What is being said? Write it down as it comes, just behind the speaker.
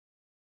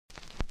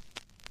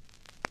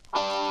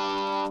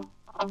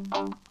Hey,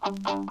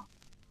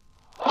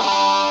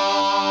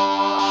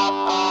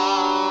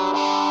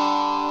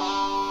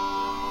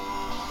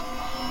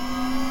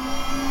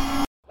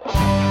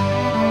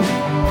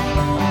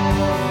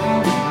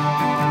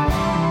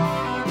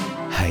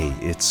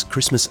 it's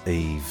Christmas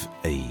Eve,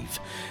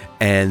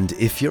 and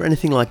if you're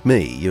anything like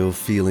me, you're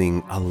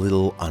feeling a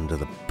little under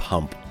the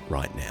pump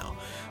right now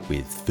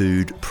with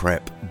food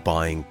prep,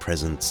 buying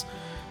presents,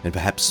 and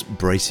perhaps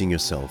bracing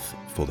yourself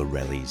for the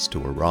rallies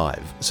to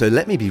arrive. So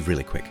let me be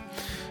really quick.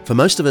 For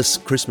most of us,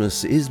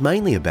 Christmas is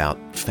mainly about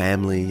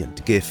family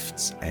and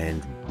gifts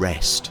and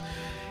rest,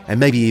 and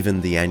maybe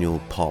even the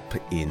annual pop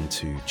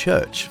into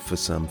church for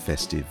some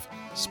festive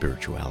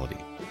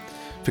spirituality.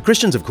 For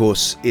Christians, of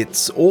course,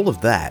 it's all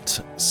of that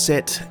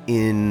set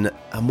in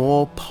a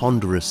more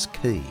ponderous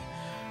key,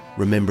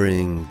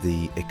 remembering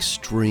the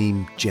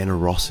extreme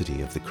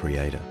generosity of the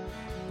Creator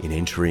in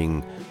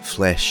entering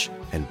flesh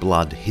and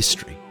blood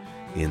history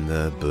in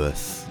the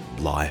birth,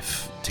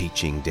 life,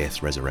 teaching,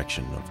 death,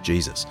 resurrection of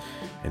Jesus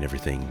and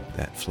everything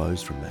that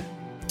flows from that.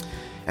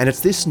 And it's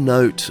this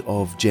note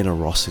of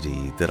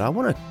generosity that I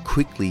want to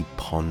quickly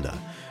ponder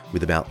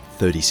with about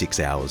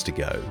 36 hours to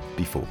go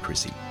before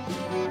Chrissy.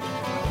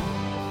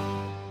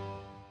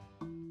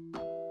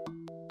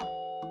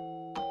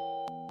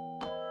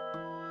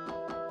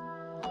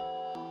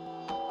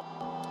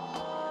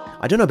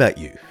 I don't know about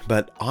you,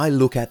 but I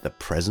look at the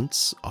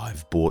presents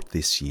I've bought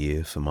this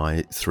year for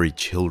my 3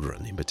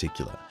 children in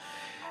particular,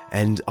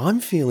 and I'm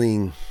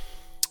feeling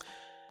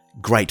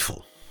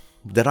grateful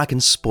that I can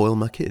spoil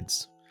my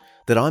kids,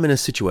 that I'm in a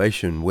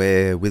situation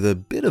where, with a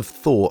bit of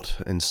thought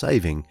and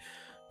saving,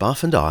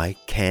 Buff and I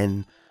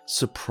can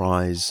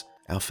surprise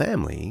our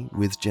family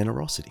with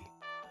generosity.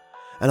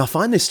 And I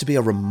find this to be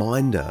a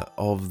reminder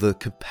of the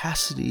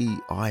capacity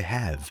I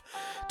have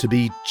to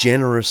be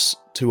generous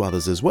to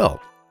others as well.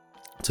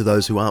 To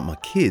those who aren't my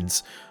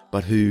kids,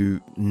 but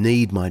who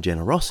need my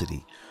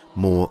generosity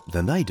more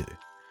than they do.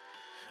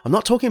 I'm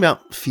not talking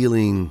about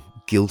feeling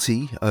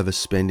guilty over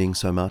spending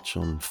so much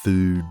on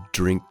food,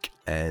 drink,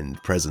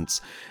 and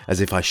presents,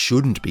 as if I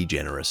shouldn't be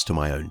generous to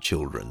my own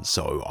children,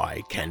 so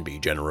I can be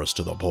generous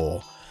to the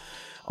poor.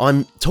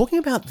 I'm talking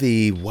about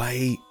the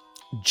way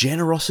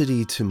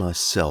generosity to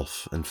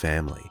myself and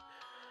family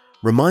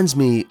reminds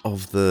me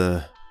of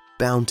the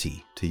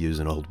bounty, to use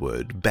an old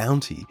word,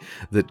 bounty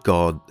that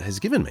God has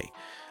given me.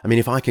 I mean,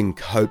 if I can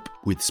cope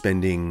with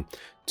spending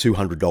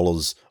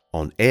 $200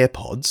 on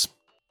AirPods,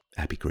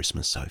 happy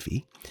Christmas,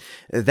 Sophie,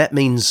 that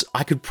means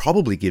I could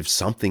probably give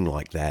something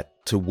like that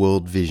to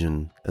World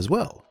Vision as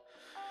well.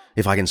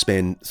 If I can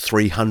spend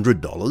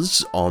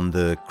 $300 on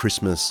the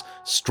Christmas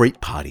street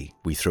party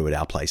we threw at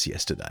our place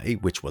yesterday,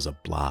 which was a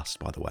blast,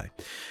 by the way,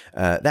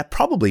 that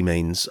probably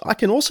means I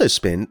can also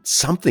spend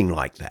something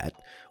like that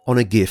on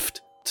a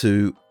gift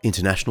to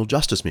International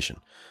Justice Mission,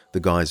 the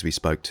guys we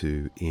spoke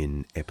to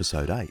in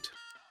episode 8.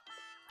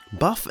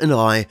 Buff and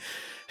I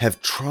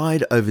have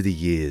tried over the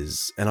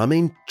years, and I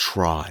mean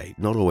try,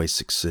 not always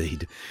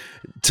succeed,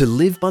 to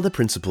live by the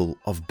principle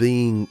of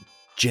being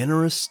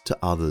generous to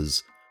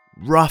others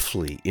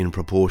roughly in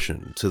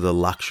proportion to the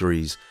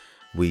luxuries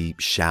we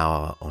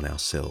shower on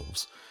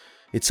ourselves.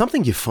 It's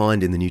something you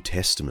find in the New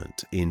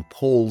Testament in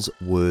Paul's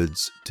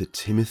words to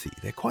Timothy.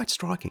 They're quite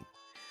striking.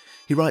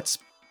 He writes,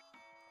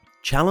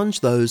 "Challenge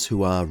those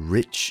who are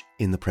rich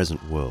in the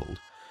present world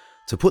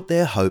to put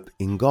their hope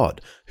in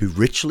God, who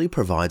richly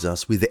provides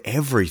us with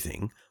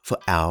everything for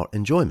our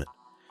enjoyment.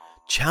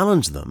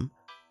 Challenge them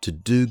to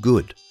do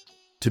good,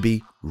 to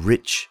be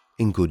rich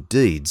in good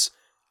deeds,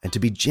 and to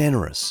be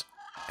generous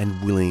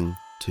and willing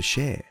to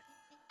share."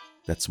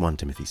 That's 1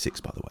 Timothy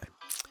 6, by the way.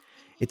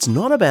 It's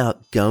not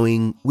about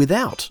going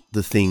without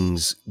the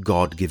things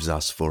God gives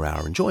us for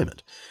our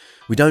enjoyment.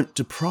 We don't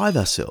deprive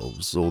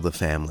ourselves or the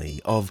family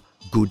of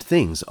good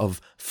things,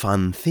 of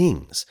fun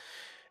things.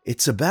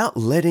 It's about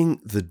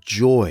letting the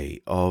joy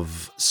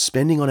of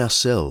spending on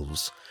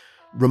ourselves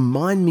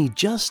remind me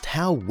just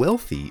how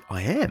wealthy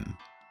I am,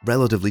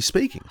 relatively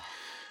speaking,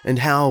 and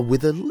how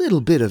with a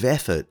little bit of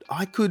effort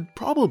I could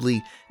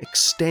probably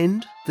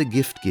extend the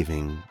gift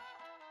giving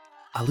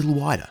a little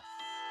wider.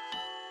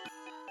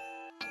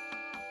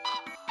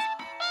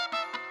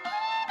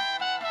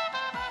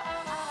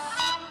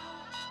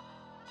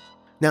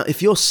 Now,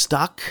 if you're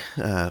stuck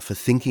for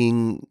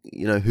thinking,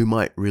 who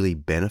might really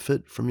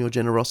benefit from your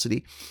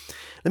generosity,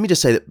 let me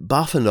just say that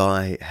Buff and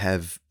I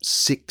have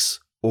 6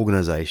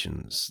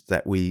 organizations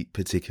that we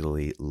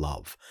particularly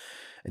love.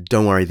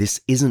 Don't worry, this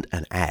isn't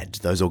an ad.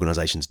 Those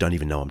organizations don't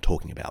even know I'm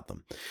talking about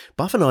them.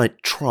 Buff and I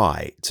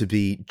try to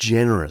be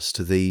generous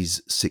to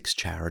these 6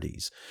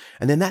 charities,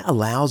 and then that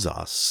allows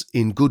us,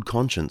 in good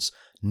conscience,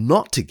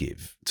 not to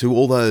give to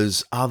all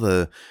those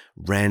other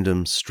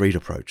random street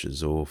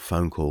approaches or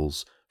phone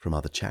calls from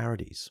other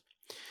charities.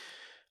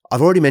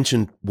 I've already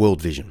mentioned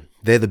World Vision.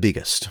 They're the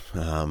biggest.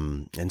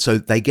 And so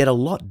they get a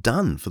lot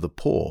done for the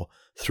poor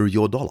through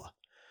your dollar.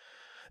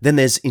 Then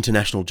there's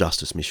International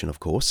Justice Mission, of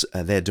course.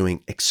 They're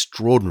doing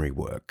extraordinary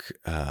work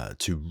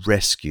to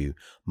rescue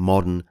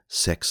modern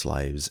sex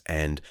slaves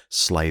and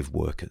slave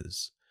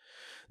workers.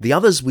 The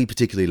others we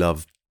particularly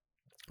love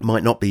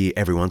might not be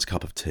everyone's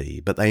cup of tea,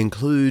 but they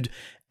include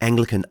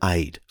Anglican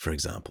Aid, for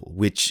example,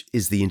 which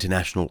is the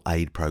international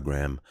aid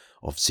program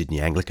of Sydney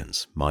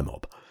Anglicans, my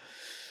mob.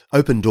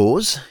 Open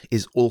Doors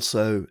is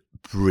also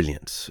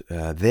brilliant.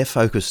 They're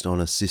focused on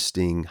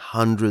assisting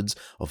hundreds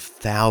of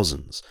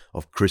thousands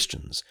of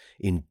Christians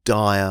in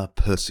dire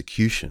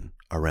persecution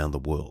around the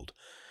world.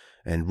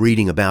 And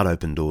reading about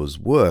Open Doors'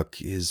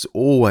 work is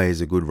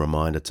always a good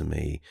reminder to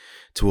me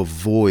to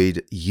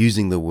avoid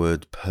using the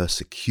word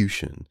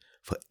persecution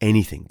for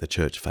anything the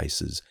church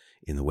faces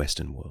in the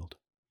Western world.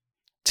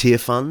 Tear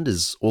Fund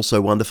is also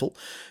wonderful.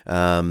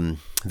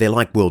 They're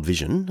like World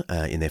Vision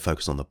in their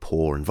focus on the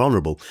poor and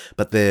vulnerable,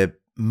 but they're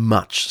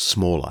much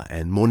smaller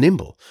and more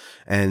nimble,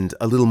 and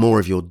a little more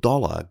of your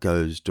dollar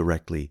goes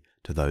directly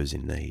to those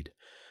in need.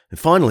 And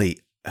finally,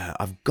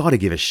 I've got to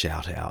give a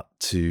shout out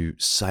to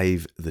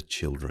Save the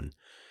Children.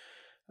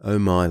 Oh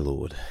my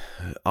Lord.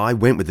 I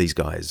went with these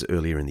guys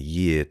earlier in the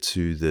year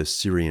to the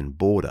Syrian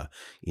border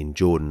in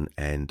Jordan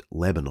and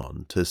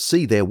Lebanon to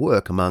see their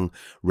work among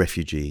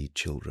refugee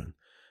children.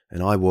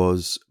 And I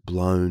was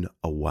blown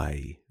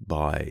away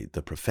by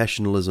the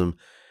professionalism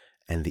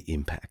and the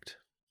impact.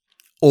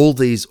 All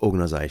these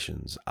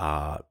organisations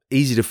are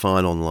easy to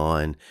find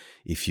online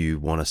if you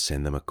want to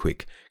send them a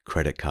quick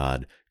credit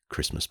card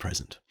Christmas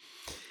present.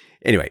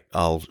 Anyway,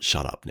 I'll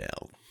shut up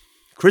now.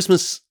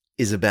 Christmas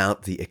is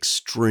about the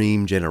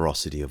extreme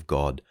generosity of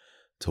God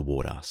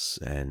toward us,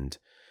 and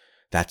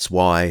that's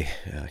why,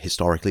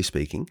 historically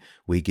speaking,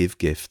 we give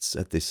gifts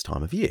at this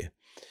time of year.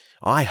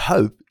 I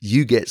hope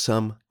you get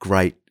some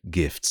great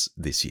gifts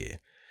this year.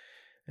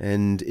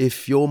 And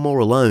if you're more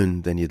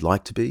alone than you'd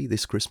like to be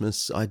this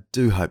Christmas, I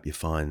do hope you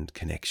find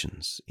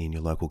connections in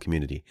your local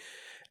community.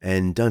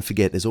 And don't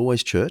forget, there's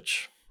always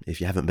church. If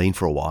you haven't been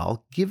for a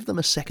while, give them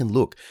a second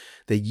look.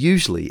 They're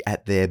usually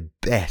at their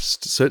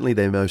best, certainly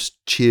their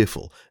most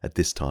cheerful at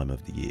this time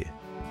of the year.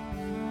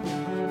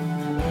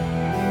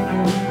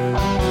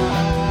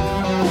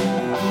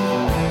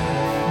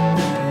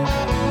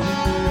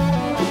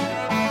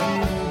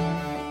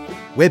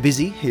 We're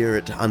busy here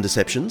at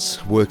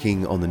Undeceptions,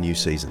 working on the new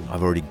season.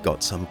 I've already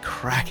got some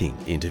cracking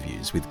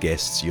interviews with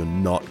guests you're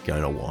not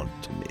going to want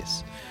to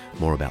miss.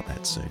 More about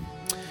that soon.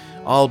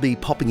 I'll be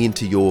popping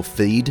into your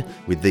feed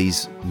with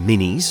these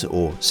minis,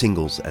 or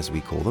singles as we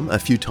call them, a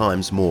few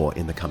times more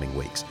in the coming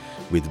weeks,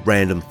 with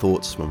random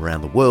thoughts from around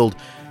the world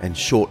and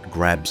short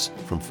grabs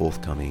from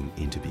forthcoming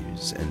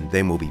interviews. And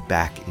then we'll be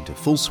back into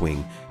full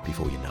swing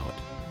before you know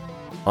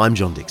it. I'm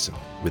John Dixon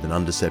with an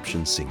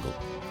Undeception single.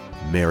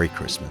 Merry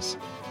Christmas.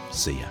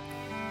 See ya.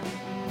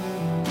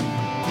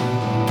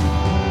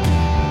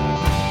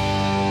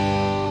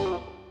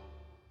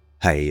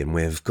 Hey, and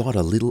we've got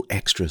a little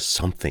extra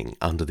something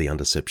under the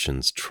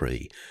Undeceptions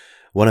tree.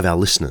 One of our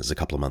listeners a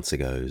couple of months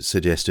ago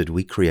suggested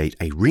we create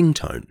a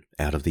ringtone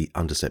out of the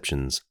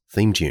Undeceptions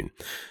theme tune.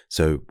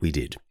 So we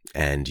did,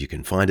 and you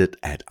can find it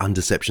at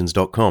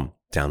undeceptions.com.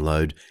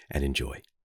 Download and enjoy.